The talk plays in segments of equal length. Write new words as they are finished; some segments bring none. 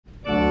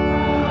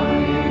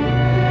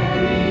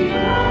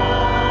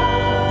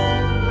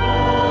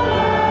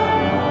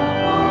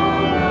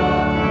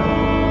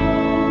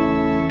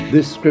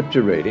This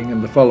scripture reading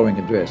and the following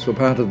address were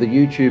part of the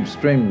YouTube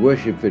streamed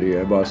worship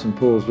video by St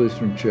Paul's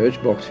Lutheran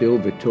Church, Box Hill,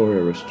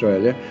 Victoria,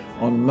 Australia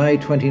on May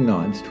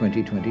 29,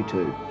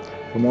 2022.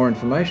 For more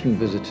information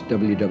visit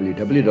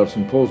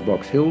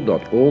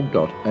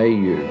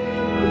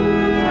www.stpaulsboxhill.org.au.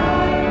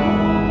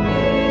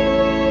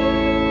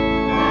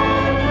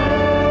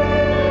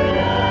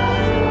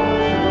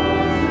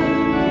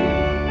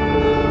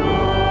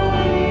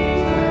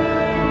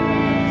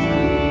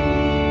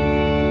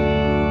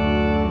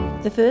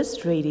 The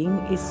first reading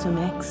is from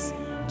Acts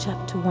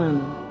chapter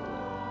 1.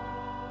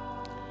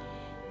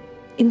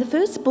 In the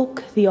first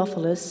book,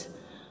 Theophilus,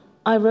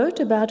 I wrote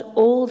about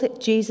all that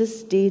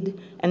Jesus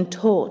did and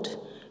taught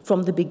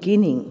from the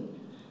beginning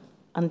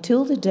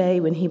until the day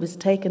when he was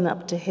taken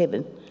up to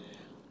heaven,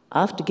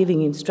 after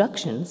giving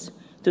instructions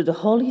through the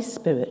Holy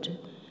Spirit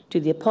to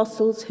the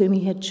apostles whom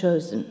he had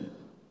chosen.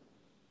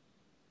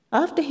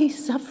 After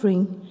his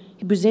suffering,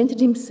 he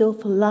presented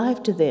himself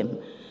alive to them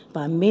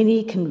by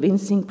many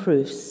convincing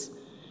proofs,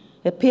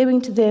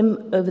 appearing to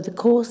them over the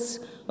course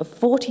of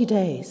 40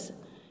 days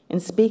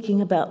and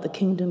speaking about the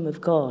kingdom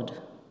of God.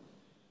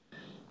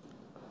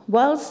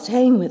 While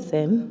staying with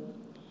them,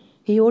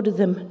 he ordered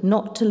them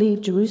not to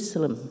leave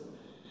Jerusalem,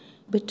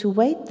 but to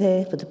wait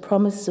there for the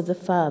promise of the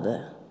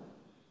Father.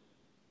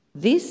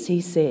 This,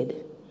 he said,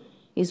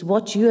 is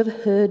what you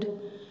have heard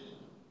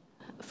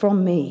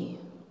from me.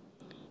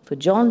 For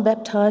John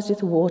baptized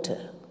with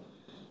water,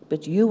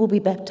 but you will be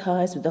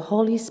baptized with the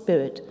Holy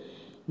Spirit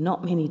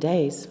not many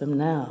days from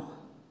now.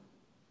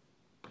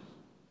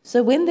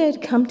 So when they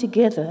had come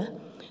together,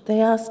 they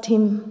asked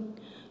him,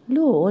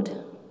 Lord,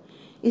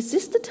 is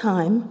this the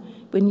time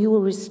when you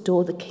will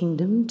restore the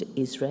kingdom to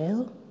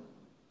Israel?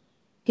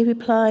 He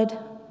replied,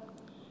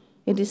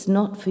 It is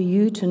not for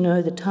you to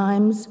know the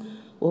times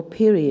or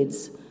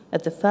periods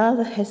that the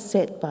Father has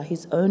set by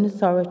his own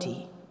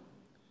authority,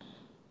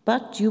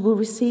 but you will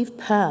receive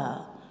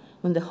power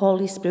when the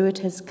Holy Spirit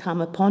has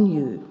come upon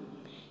you,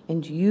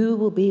 and you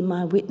will be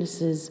my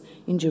witnesses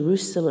in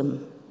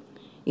Jerusalem,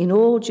 in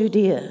all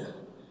Judea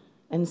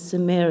and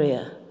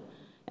Samaria,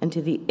 and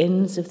to the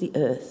ends of the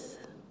earth.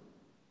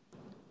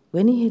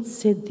 When he had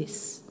said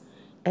this,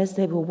 as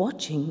they were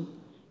watching,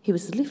 he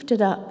was lifted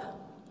up,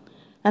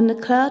 and the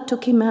cloud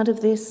took him out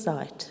of their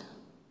sight.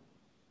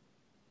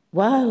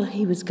 While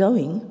he was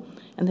going,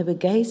 and they were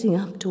gazing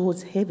up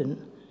towards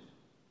heaven,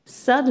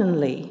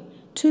 suddenly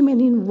 2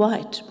 men in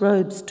white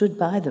robes stood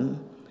by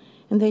them,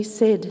 and they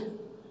said,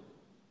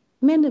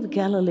 Men of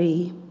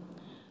Galilee,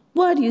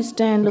 why do you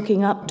stand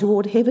looking up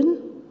toward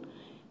heaven?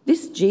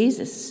 This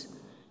Jesus,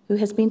 who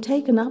has been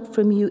taken up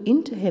from you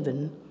into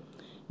heaven,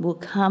 will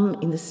come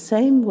in the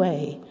same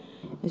way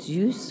as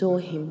you saw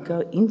him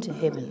go into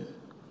heaven.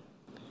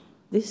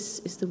 This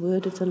is the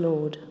word of the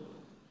Lord.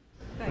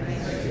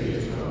 Thanks be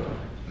to God.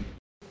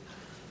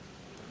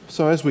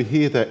 So as we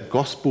hear that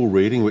gospel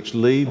reading, which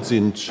leads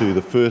into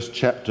the first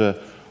chapter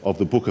of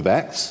the book of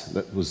Acts,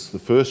 that was the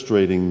first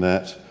reading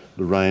that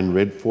Lorraine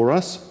read for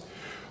us,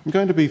 I'm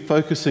going to be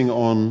focusing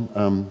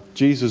on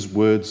Jesus'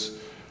 words,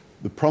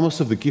 the promise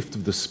of the gift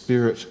of the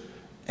Spirit,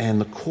 and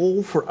the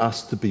call for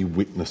us to be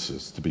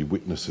witnesses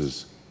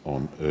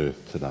on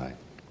earth today.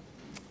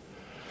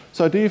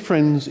 So, dear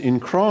friends in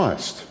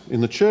Christ,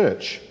 in the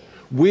church,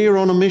 we're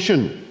on a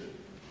mission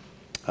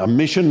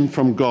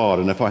from God.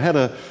 And if I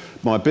had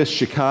my best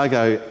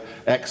Chicago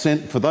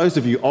accent, for those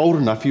of you old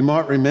enough, you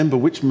might remember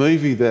which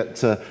movie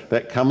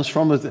that comes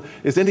from.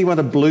 Is anyone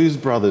a Blues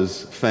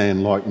Brothers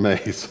fan like me?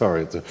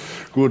 Sorry, it's a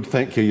good,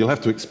 thank you. You'll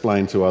have to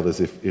explain to others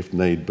if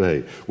need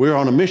be. We're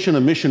on a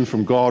mission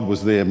from God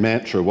was their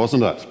mantra,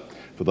 wasn't it?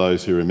 For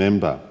those who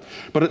remember.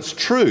 But it's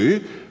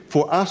true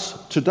for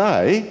us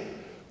today,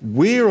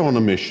 we're on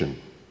a mission.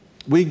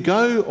 We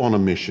go on a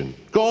mission.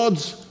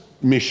 God's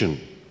mission.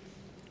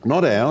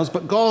 Not ours,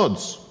 but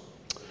God's.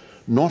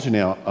 Not in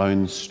our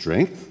own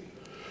strength,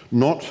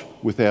 not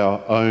with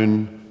our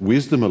own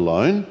wisdom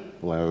alone,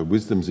 well, our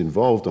wisdom's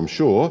involved, I'm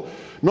sure,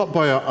 not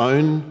by our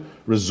own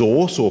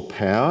resource or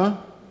power,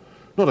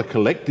 not a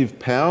collective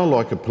power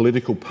like a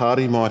political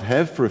party might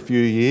have for a few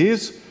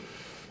years,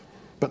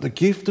 but the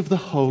gift of the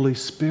Holy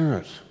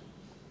Spirit,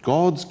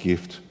 God's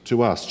gift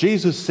to us.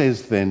 Jesus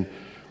says then,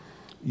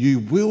 you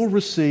will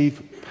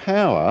receive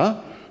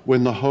power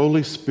when the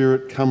Holy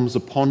Spirit comes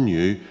upon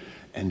you,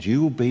 and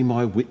you will be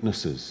my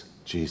witnesses,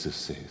 Jesus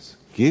says.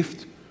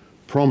 Gift,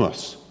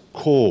 promise,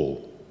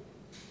 call.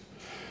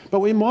 But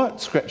we might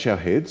scratch our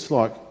heads,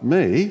 like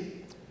me,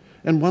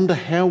 and wonder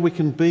how we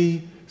can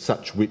be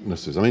such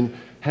witnesses. I mean,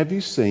 have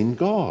you seen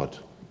God?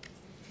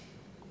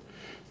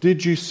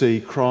 Did you see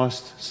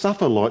Christ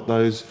suffer like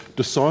those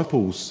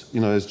disciples,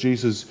 as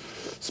Jesus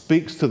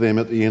speaks to them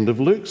at the end of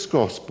Luke's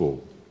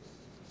Gospel?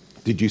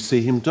 Did you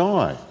see him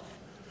die?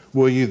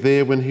 Were you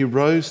there when he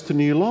rose to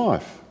new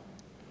life?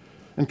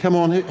 And come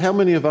on, how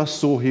many of us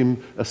saw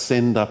him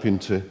ascend up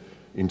into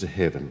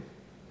heaven?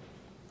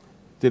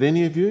 Did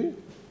any of you?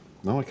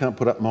 No, I can't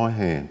put up my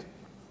hand.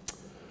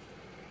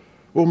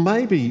 Well,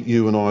 maybe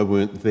you and I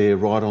weren't there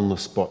right on the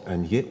spot,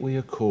 and yet we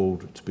are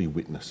called to be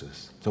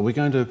witnesses. So we're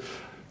going to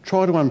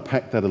try to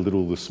unpack that a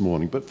little this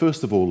morning. But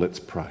first of all, let's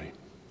pray.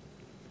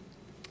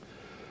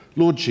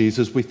 Lord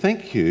Jesus, we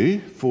thank you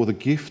for the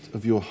gift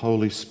of your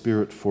Holy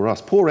Spirit for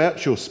us. Pour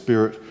out your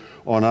Spirit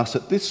on us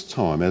at this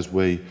time as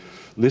we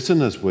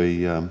listen, as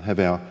we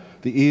have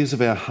the ears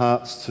of our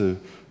hearts to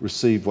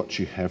receive what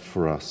you have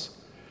for us.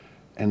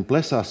 And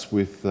bless us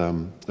with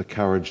the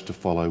courage to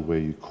follow where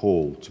you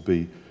call, to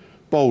be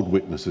bold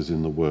witnesses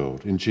in the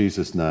world. In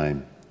Jesus'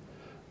 name,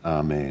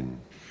 amen.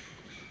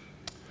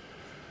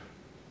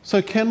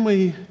 So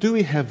do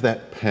we have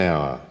that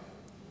power?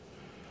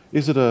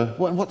 Is it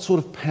what sort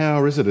of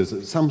power is it? Is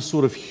it some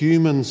sort of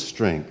human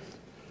strength?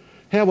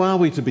 How are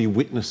we to be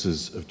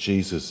witnesses of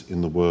Jesus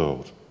in the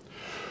world?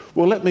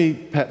 Well, let me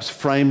perhaps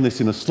frame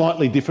this in a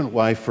slightly different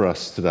way for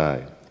us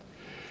today.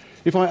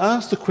 If I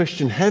ask the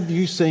question, have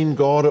you seen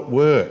God at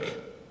work?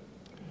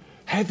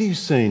 Have you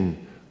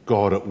seen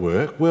God at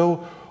work?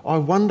 Well, I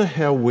wonder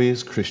how we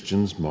as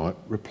Christians might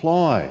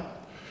reply.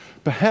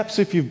 Perhaps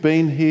if you've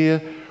been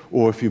here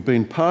or if you've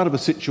been part of a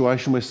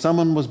situation where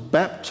someone was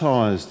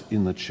baptised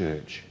in the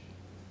church,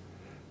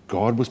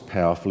 God was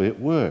powerfully at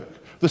work.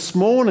 This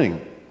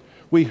morning,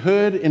 we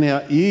heard in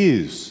our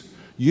ears,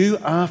 you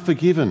are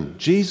forgiven.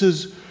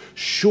 Jesus'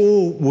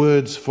 sure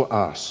words for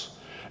us.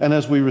 And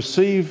as we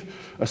receive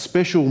a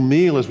special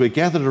meal, as we're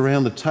gathered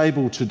around the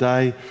table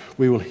today,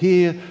 we will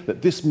hear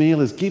that this meal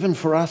is given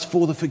for us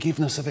for the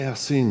forgiveness of our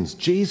sins.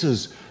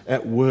 Jesus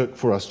at work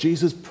for us.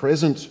 Jesus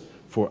present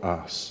for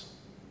us.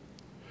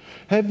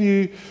 Have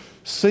you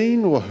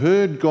seen or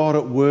heard God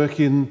at work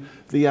in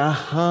the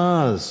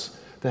ahas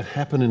that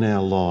happen in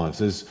our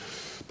lives? As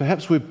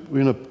perhaps we're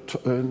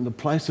in the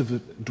place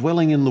of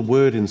dwelling in the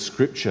Word in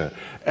Scripture,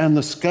 and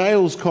the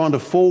scales kind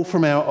of fall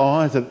from our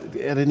eyes at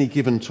any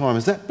given time.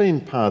 Has that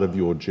been part of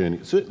your journey?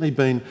 It's certainly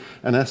been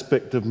an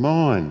aspect of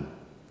mine.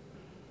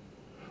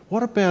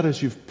 What about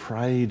as you've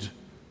prayed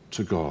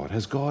to God?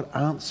 Has God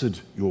answered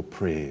your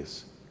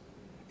prayers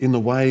in the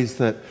ways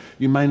that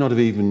you may not have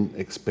even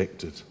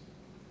expected?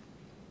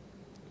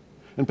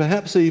 And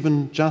perhaps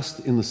even just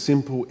in the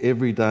simple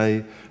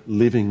everyday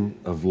living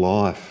of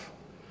life,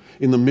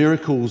 in the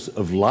miracles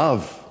of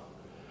love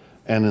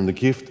and in the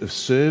gift of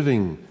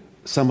serving,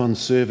 someone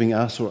serving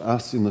us or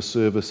us in the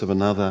service of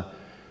another,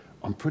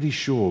 I'm pretty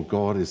sure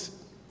God is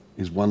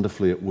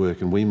wonderfully at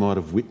work, and we might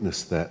have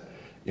witnessed that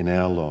in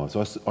our lives.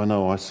 I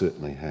know I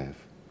certainly have.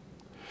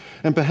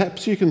 And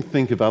perhaps you can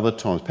think of other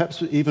times,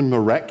 perhaps even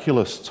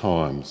miraculous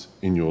times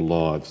in your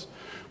lives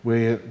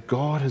where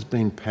God has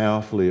been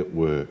powerfully at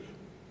work.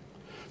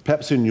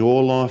 Perhaps in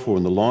your life or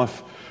in the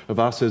life of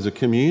us as a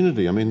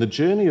community. I mean, the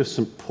journey of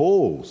St.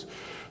 Paul's,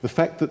 the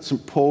fact that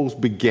St. Paul's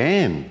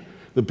began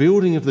the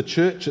building of the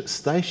church at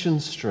Station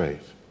Street,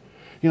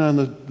 and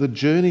the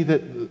journey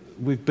that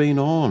we've been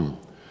on,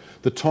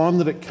 the time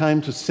that it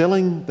came to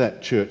selling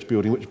that church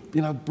building, which,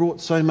 brought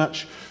so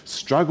much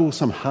struggle,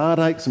 some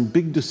heartache, some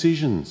big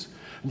decisions.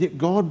 And yet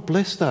God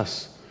blessed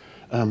us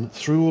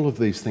through all of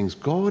these things.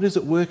 God is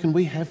at work, and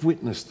we have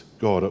witnessed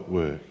God at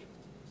work.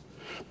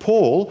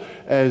 Paul,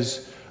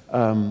 as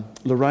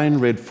Lorraine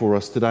read for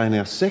us today in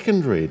our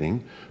second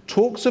reading,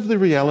 talks of the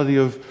reality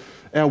of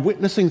our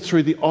witnessing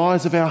through the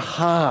eyes of our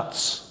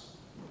hearts,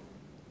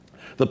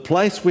 the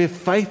place where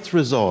faith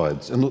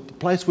resides and the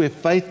place where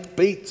faith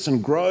beats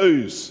and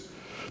grows.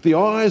 The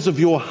eyes of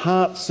your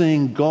heart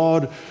seeing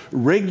God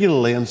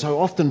regularly and so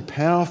often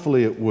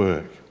powerfully at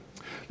work.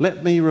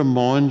 Let me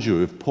remind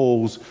you of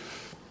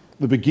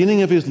the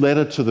beginning of his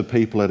letter to the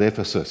people at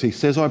Ephesus. He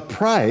says, I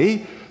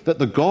pray that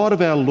the God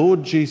of our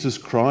Lord Jesus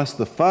Christ,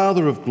 the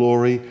Father of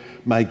glory,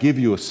 may give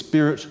you a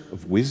spirit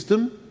of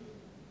wisdom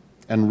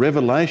and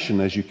revelation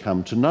as you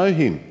come to know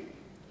him,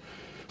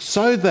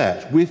 so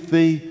that with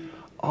the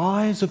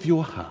eyes of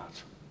your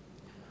heart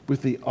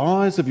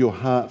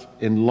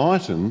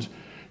enlightened,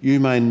 you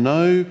may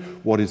know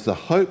what is the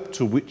hope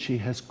to which he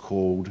has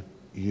called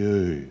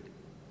you.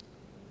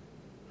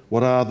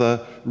 What are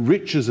the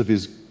riches of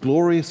his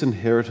glorious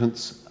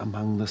inheritance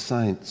among the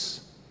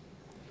saints?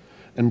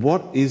 And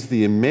what is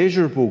the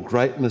immeasurable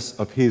greatness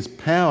of his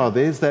power?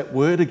 There's that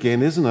word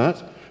again, isn't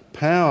it?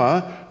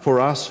 Power for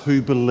us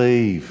who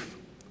believe,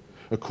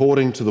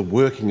 according to the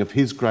working of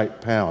his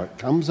great power. It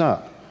comes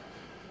up.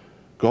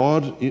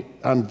 God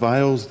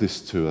unveils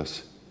this to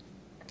us.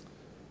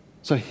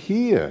 So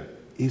here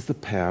is the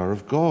power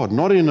of God,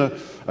 not in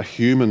a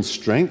human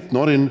strength,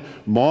 not in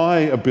my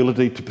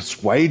ability to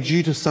persuade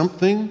you to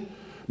something,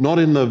 not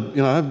in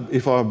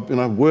if I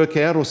work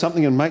out or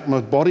something and make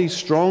my body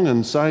strong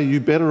and say you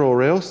better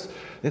or else.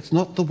 That's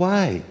not the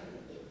way.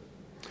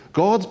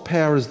 God's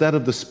power is that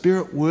of the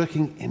Spirit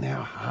working in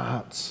our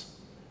hearts.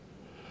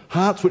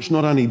 Hearts which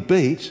not only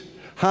beat,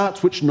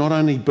 hearts which not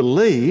only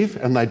believe,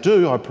 and they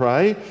do, I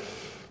pray,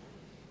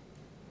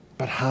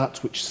 but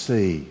hearts which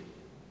see,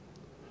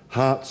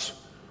 hearts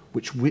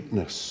which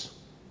witness.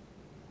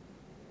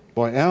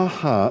 By our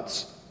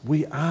hearts,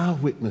 we are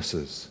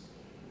witnesses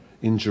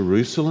in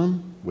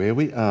Jerusalem, where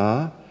we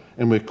are,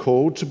 and we're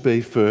called to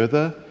be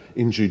further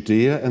in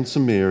Judea and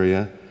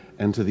Samaria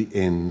and to the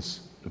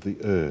ends of the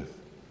earth.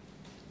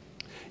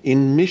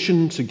 in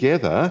mission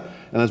together,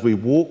 and as we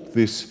walk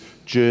this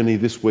journey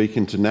this week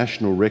into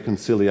National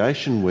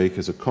Reconciliation Week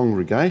as a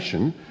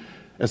congregation,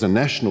 as a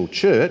national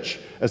church,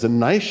 as a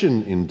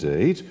nation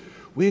indeed,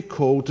 we're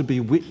called to be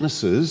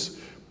witnesses,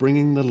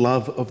 bringing the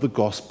love of the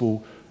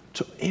gospel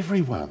to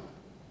everyone,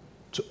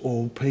 to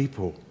all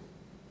people.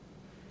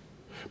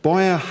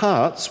 By our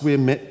hearts, we're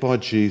met by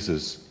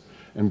Jesus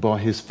and by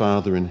his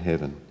Father in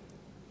heaven.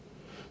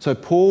 So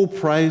Paul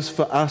prays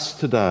for us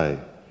today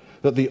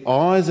that the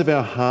eyes of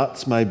our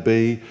hearts may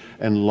be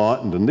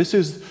enlightened. And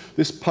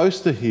this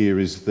poster here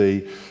is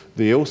the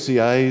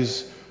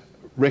LCA's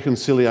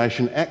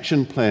Reconciliation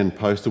Action Plan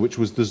poster, which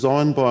was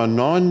designed by a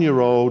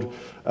 9-year-old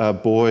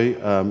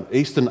boy,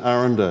 Eastern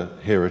Aranda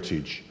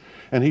heritage.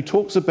 And he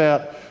talks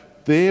about,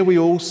 there we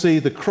all see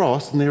the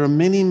cross, and there are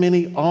many,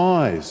 many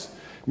eyes,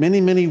 many,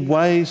 many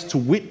ways to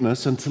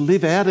witness and to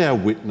live out our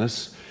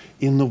witness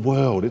in the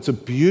world. It's a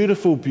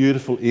beautiful,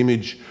 beautiful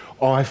image,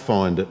 I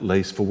find at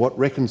least, for what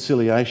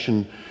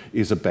reconciliation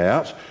is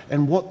about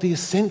and what the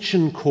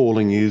Ascension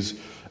calling is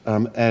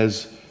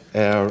as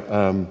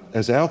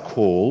our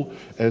call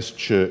as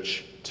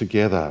church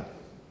together.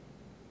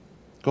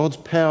 God's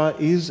power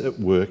is at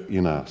work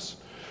in us.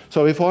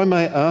 So if I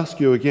may ask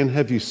you again,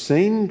 have you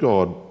seen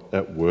God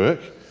at work?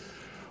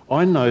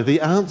 I know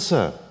the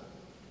answer.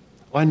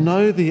 I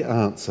know the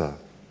answer.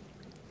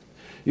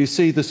 You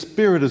see, the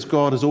Spirit, as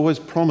God has always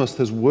promised,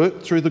 has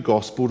worked through the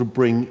gospel to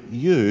bring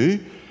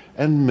you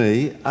and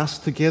me, us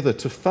together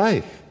to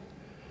faith.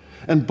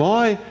 And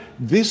by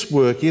this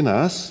work in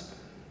us,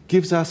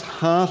 gives us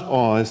heart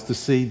eyes to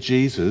see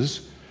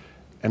Jesus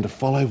and to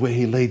follow where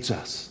he leads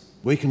us.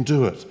 We can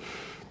do it.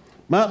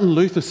 Martin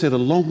Luther said a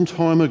long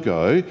time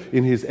ago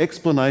in his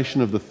explanation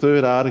of the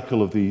third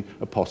article of the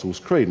Apostles'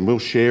 Creed, and we'll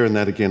share in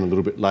that again a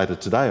little bit later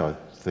today, I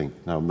think.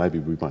 No, maybe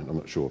we won't, I'm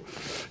not sure.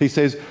 He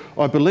says,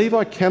 I believe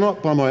I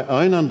cannot by my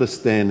own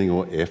understanding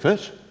or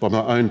effort, by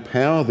my own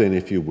power then,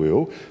 if you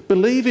will,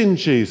 believe in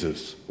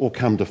Jesus or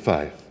come to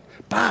faith.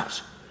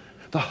 But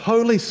the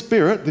Holy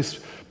Spirit, this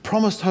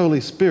promised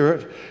Holy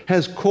Spirit,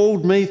 has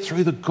called me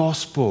through the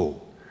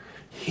gospel.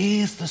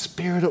 Here's the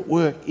Spirit at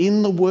work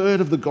in the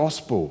word of the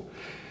gospel.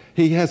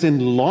 He has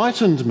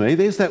enlightened me.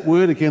 There's that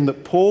word again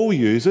that Paul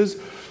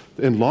uses,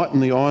 enlighten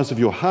the eyes of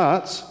your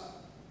hearts,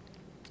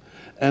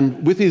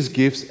 and with his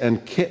gifts,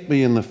 and kept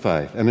me in the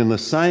faith. And in the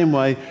same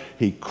way,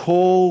 he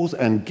calls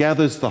and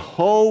gathers the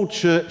whole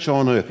church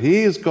on earth.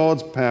 Here's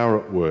God's power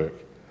at work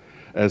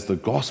as the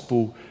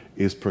gospel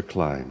is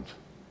proclaimed.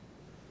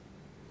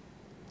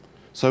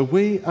 So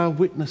we are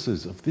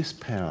witnesses of this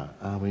power,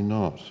 are we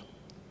not?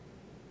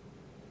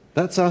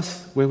 That's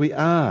us where we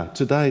are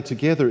today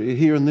together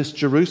here in this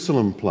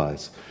Jerusalem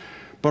place.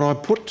 But I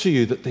put to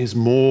you that there's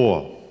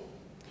more.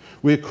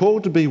 We're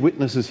called to be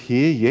witnesses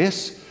here,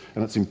 yes,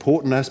 and it's an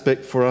important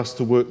aspect for us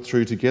to work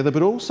through together,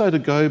 but also to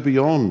go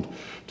beyond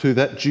to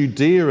that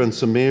Judea and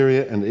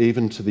Samaria and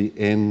even to the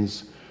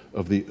ends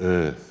of the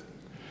earth.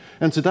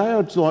 And today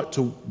I'd like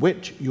to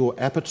whet your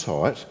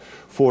appetite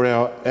for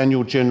our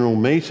annual general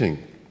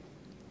meeting,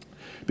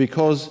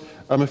 because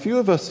a few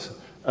of us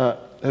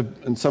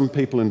and some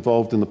people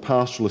involved in the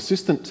pastoral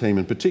assistant team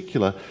in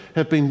particular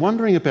have been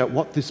wondering about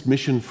what this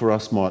mission for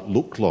us might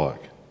look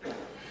like.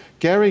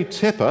 Gary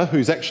Tepper,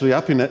 who's actually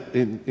up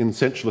in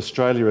Central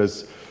Australia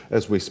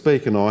as we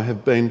speak, and I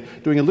have been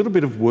doing a little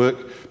bit of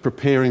work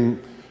preparing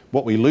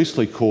what we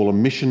loosely call a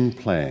mission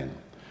plan.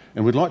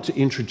 And we'd like to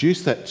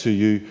introduce that to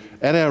you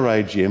at our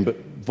AGM, but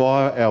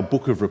via our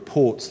book of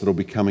reports that'll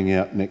be coming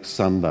out next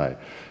Sunday.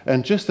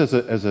 And just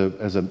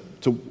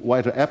to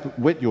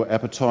whet your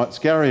appetites,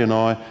 Gary and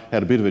I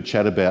had a bit of a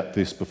chat about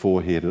this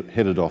before he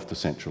headed off to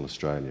Central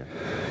Australia.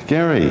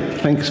 Gary,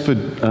 thanks for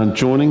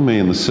joining me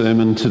in the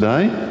sermon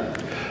today.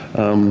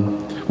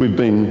 We've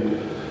been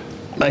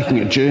making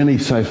a journey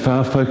so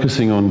far,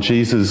 focusing on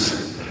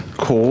Jesus'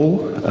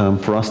 call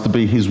for us to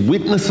be his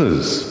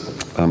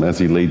witnesses as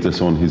he leads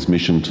us on his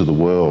mission to the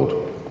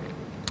world.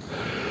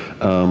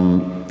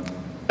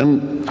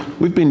 And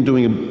we've been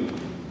doing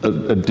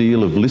a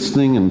deal of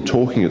listening and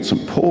talking at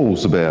St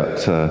Paul's about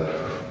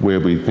where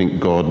we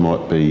think God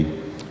might be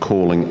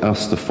calling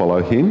us to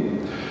follow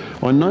him.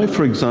 I know,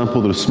 for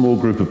example, that a small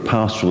group of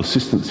pastoral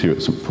assistants here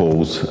at St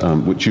Paul's,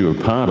 which you were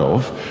part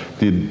of,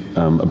 did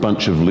a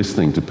bunch of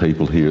listening to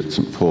people here at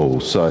St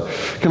Paul's. So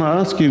can I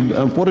ask you,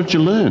 what did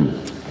you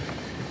learn?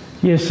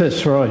 Yes,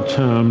 that's right.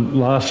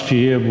 Last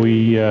year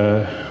we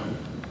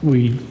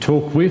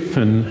talked with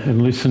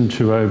and listened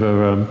to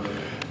over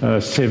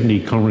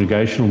 70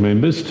 congregational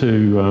members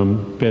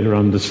to better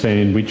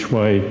understand which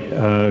way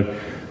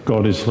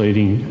God is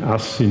leading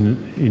us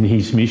in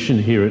his mission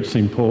here at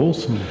St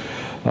Paul's.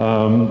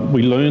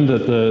 We learned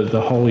that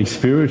the Holy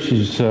Spirit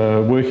is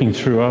working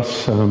through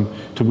us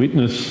to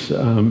witness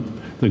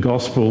the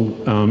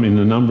gospel in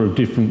a number of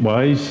different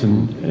ways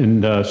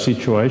and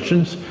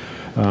situations,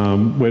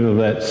 whether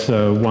that's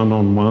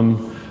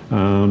one-on-one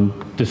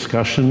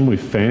discussion with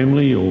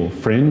family or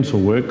friends or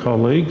work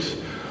colleagues,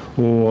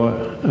 or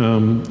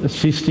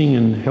assisting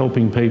and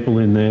helping people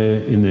in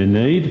their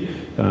need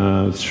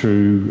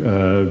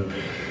through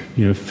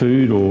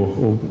food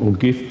or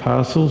gift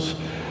parcels.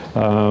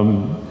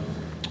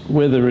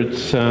 Whether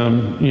it's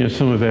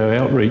some of our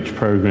outreach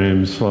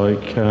programs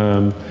like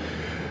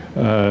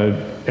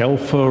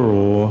Alpha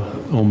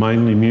or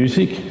mainly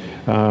music,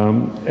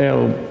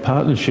 our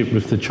partnership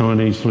with the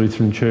Chinese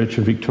Lutheran Church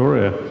of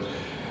Victoria,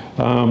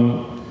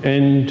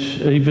 and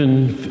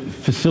even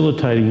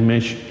facilitating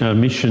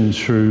missions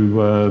through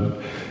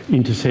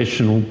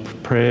intercessional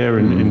prayer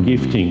and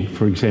gifting,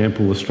 for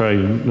example,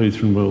 Australian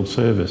Lutheran World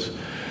Service.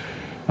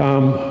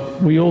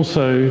 We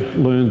also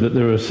learned that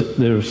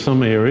there are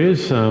some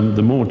areas,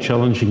 the more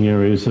challenging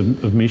areas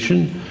of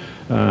mission,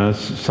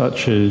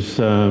 such as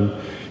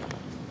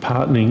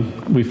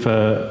partnering with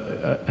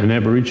an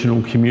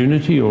Aboriginal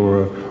community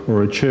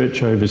or a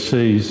church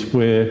overseas,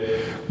 where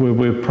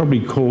we're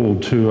probably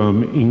called to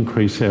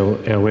increase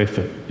our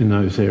effort in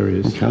those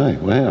areas. Okay,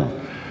 wow.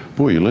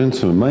 Boy, you learned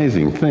some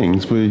amazing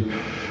things.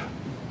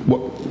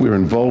 We're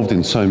involved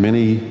in so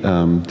many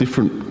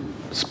different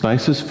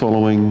spaces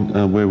following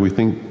where we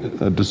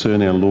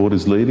discern our Lord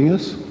is leading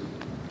us.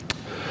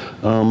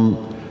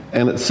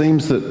 And it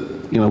seems that,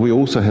 we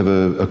also have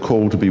a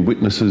call to be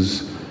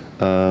witnesses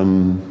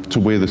to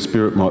where the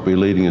Spirit might be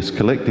leading us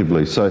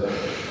collectively. So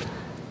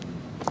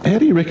how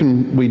do you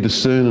reckon we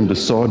discern and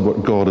decide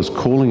what God is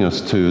calling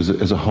us to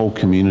as a whole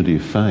community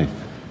of faith?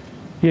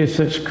 Yes,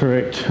 that's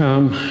correct.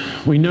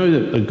 We know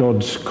that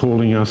God's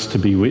calling us to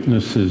be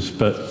witnesses,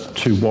 but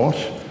to what,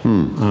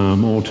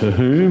 or to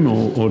whom,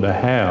 or to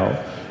how,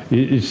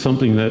 is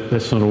something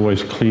that's not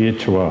always clear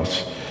to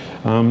us.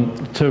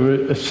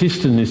 To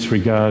assist in this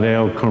regard,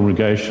 our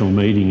congregational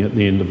meeting at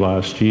the end of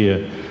last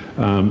year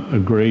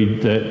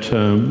agreed that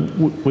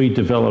we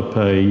develop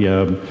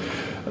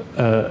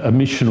a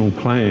missional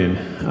plan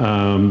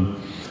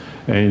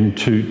and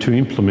to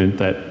implement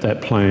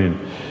that plan.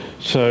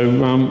 So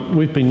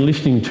we've been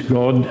listening to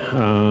God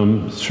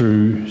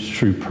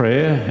through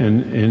prayer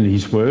and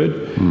His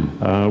Word.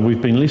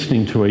 We've been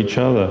listening to each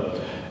other,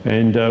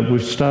 and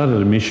we've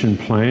started a mission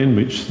plan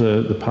which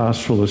the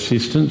pastoral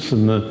assistants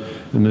and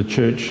the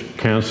church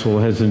council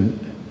has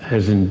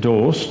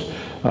endorsed,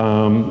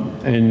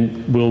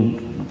 and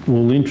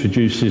we'll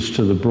introduce this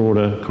to the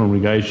broader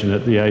congregation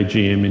at the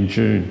AGM in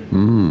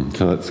June.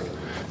 So that's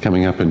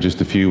coming up in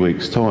just a few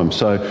weeks' time.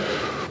 So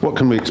what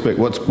can we expect?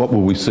 What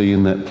will we see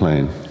in that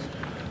plan?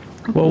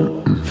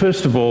 Well,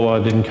 first of all,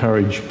 I'd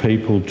encourage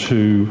people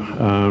to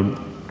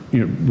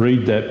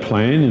read that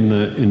plan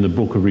in the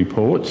book of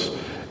reports,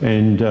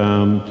 and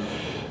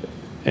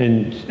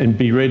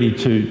be ready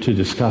to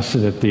discuss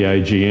it at the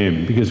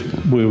AGM, because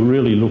we're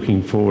really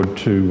looking forward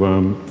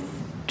to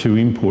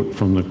input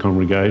from the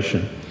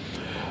congregation.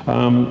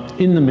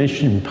 In the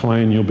mission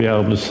plan, you'll be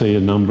able to see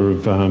a number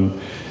of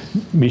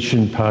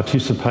mission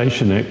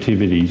participation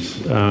activities,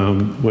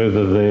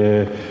 whether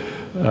they're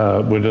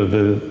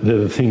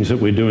the things that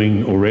we're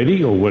doing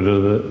already, or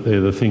whether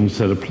they're the things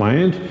that are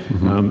planned,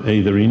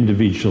 either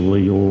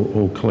individually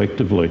or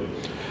collectively.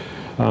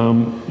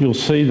 You'll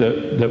see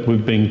that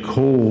we've been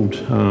called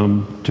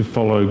to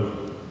follow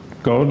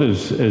God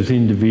as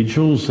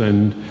individuals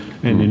and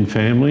in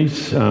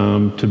families,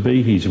 to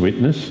be His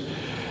witness.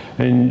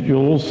 And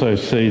you'll also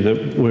see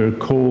that we're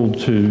called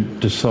to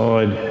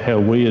decide how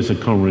we as a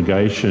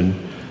congregation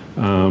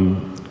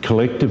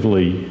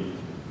collectively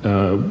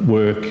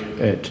work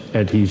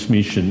at His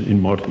mission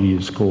in what He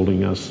is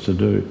calling us to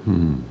do.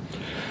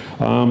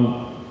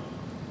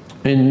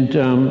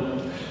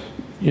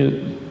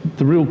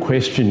 The real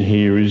question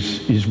here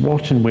is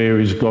what and where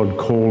is God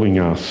calling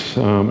us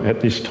at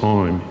this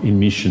time in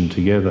mission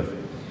together?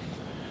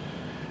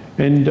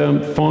 And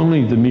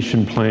finally, the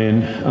mission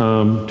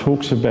plan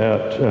talks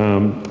about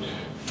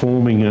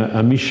forming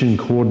a mission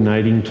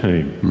coordinating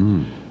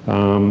team.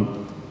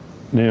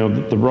 Now,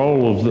 the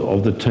role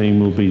of the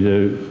team will be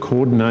to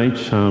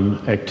coordinate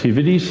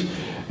activities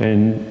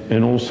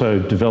and also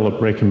develop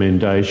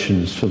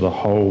recommendations for the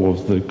whole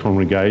of the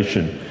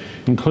congregation,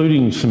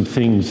 including some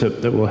things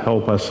that will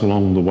help us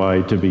along the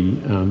way to be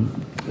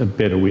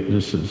better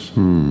witnesses.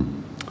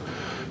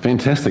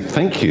 Fantastic,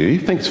 thank you.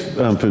 Thanks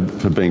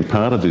for being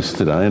part of this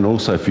today, and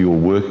also for your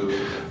work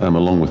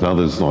along with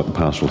others like the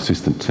pastoral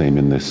assistant team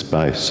in this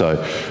space. So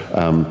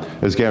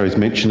as Gary's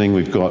mentioning,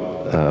 we've got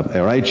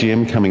our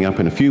AGM coming up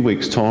in a few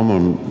weeks' time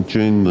on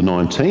June the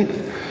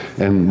 19th.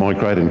 And my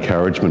great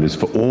encouragement is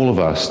for all of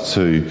us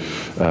to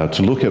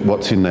look at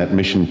what's in that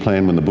mission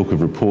plan when the book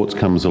of reports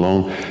comes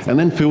along, and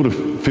then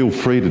feel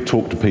free to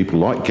talk to people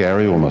like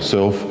Gary or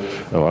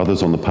myself or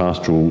others on the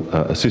pastoral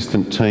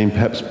assistant team,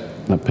 perhaps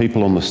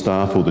people on the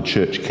staff or the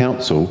church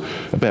council,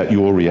 about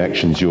your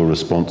reactions, your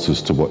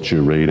responses to what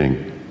you're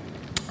reading.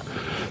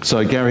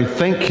 So Gary,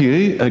 thank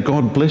you.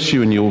 God bless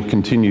you in your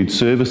continued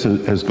service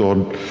as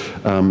God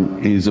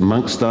is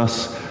amongst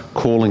us,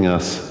 calling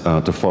us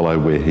to follow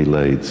where He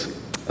leads.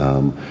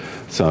 God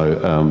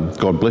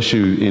bless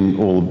you in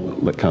all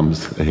that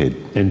comes ahead.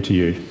 And to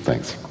you.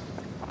 Thanks.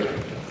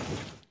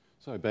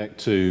 So back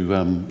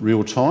to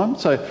real time.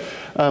 So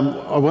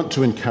I want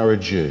to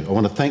encourage you. I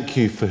want to thank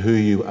you for who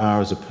you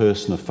are as a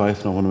person of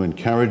faith, and I want to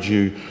encourage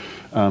you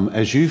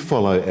as you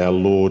follow our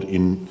Lord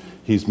in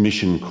his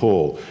mission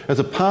call. As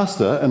a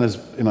pastor, and as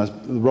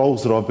the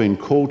roles that I've been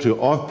called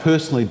to, I've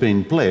personally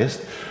been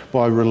blessed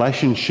by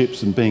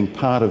relationships and being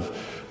part of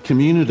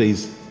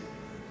communities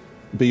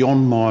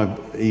beyond my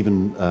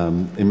even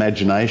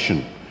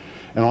imagination.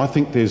 And I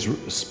think there's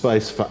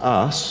space for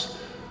us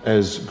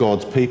as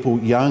God's people,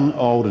 young,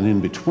 old and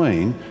in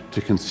between,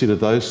 to consider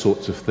those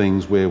sorts of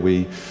things where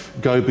we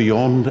go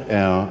beyond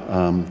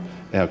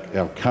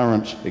our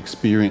current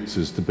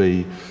experiences to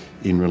be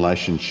in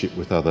relationship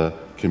with other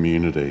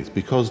communities.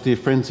 Because, dear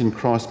friends in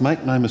Christ,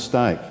 make no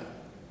mistake,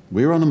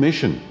 we're on a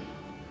mission.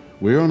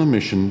 We're on a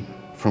mission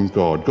from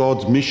God.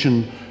 God's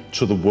mission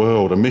to the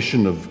world, a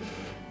mission of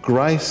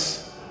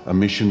grace, a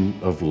mission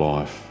of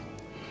life.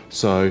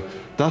 So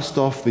dust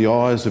off the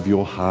eyes of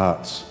your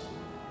hearts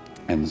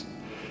and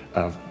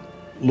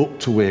look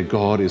to where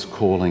God is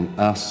calling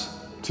us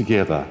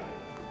together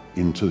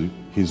into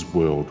his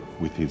world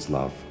with his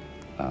love.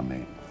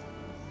 Amen.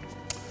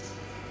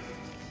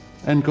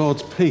 And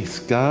God's peace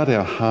guard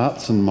our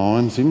hearts and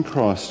minds in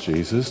Christ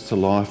Jesus to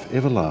life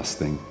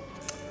everlasting.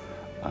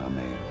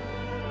 Amen.